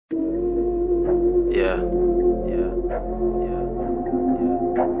Yeah.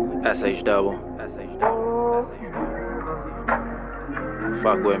 SH double.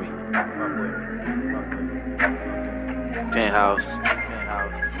 Fuck with me. Penthouse.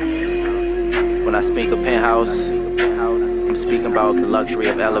 When I speak of penthouse, I'm speaking about the luxury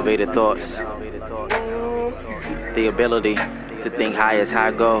of elevated thoughts. The ability to think high as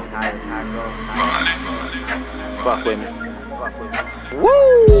high go. Fuck with me. Woo!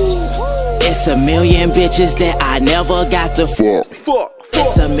 It's a million bitches that I never got to fuck.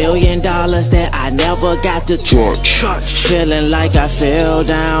 It's $1 million that I never got to touch. Feeling like I fell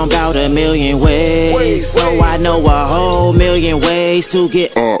down about a million ways. So I know a whole million ways to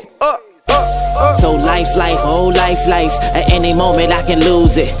get up. So life, whole life. At any moment I can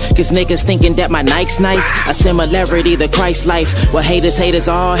lose it. Cause niggas thinking that my Nike's nice. A similarity to Christ life. Well haters,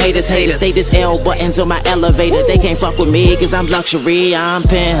 all haters. They just L buttons on my elevator. They can't fuck with me cause I'm luxury, I'm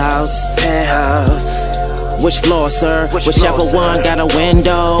penthouse. Which floor, sir? Whichever one got a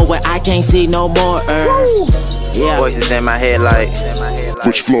window where I can't see no more earth. Yeah. Voices in my head like,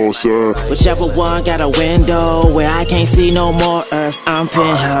 which floor, sir? Whichever one got a window where I can't see no more earth. I'm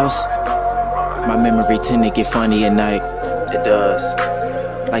penthouse. My memory tend to get funny at night. It does.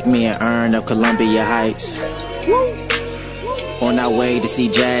 Like me and Earn up Columbia Heights. On our way to see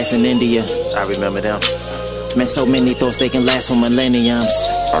Jazz in India. I remember them. Man, so many thoughts they can last for millenniums.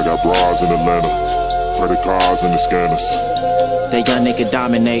 I got bras in Atlanta, credit cards in the scanners. They young nigga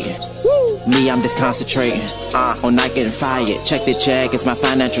dominating. Me, I'm just concentrating on not getting fired. Check the check, it's my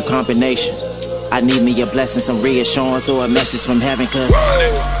financial combination. I need me a blessing, some reassurance, or a message from heaven, cause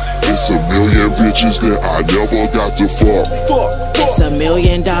it's $1 million bitches that I never got to fuck. It's $1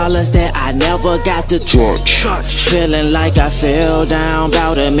 million that I never got to touch. Feeling like I fell down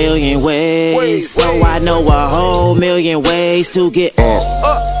about a million ways. So I know a whole million ways to get up.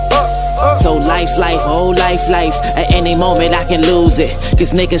 So life, whole life. At any moment I can lose it.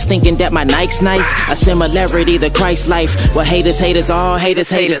 Cause niggas thinking that my Nike's nice. A similarity to Christ life. Well haters, all haters.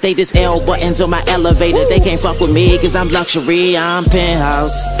 They just L buttons on my elevator. They can't fuck with me cause I'm luxury, I'm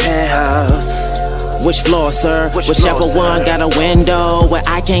penthouse. Which floor, sir? Whichever one got a window where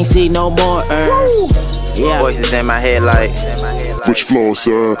I can't see no more earth. Yeah. Voices in my head like, which floor,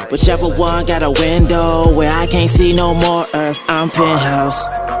 sir? Whichever one got a window where I can't see no more earth. I'm penthouse.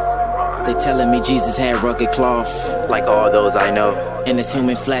 They telling me Jesus had rugged cloth, like all those I know. And his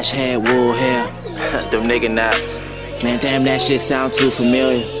human flesh had wool hair. Them nigga naps. Man, damn, that shit sound too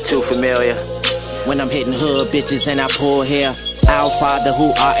familiar. Too familiar. When I'm hitting hood bitches and I pull hair. Our Father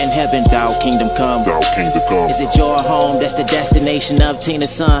who art in heaven, thou kingdom come. Thou kingdom come. Is it your home? That's the destination of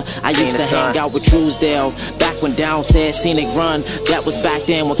Tina's son. I used to hang out with Truesdale back when Down said scenic run. That was back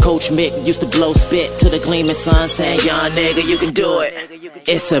then when Coach Mick used to blow spit to the gleaming sun, saying, young nigga, you can do it.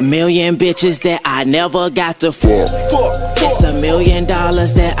 It's $1 million bitches that I never got to fuck. It's $1 million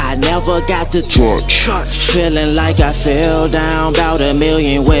that I never got to touch. Feeling like I fell down about a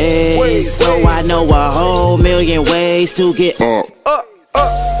million ways. So I know a whole million ways to get up.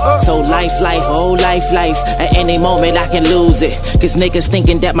 So life, whole life. At any moment I can lose it. Cause niggas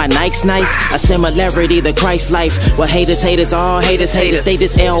thinking that my Nike's nice. A similarity to Christ life. Well haters, all haters. They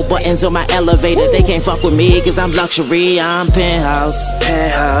just L buttons on my elevator. They can't fuck with me cause I'm luxury, I'm penthouse.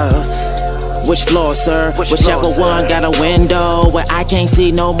 Which floor, sir? Whichever one got a window where I can't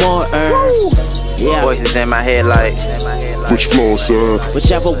see no more earth. Yeah. Voices in my head like, which floor, sir?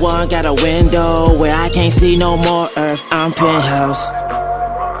 Whichever one got a window where I can't see no more earth. I'm penthouse.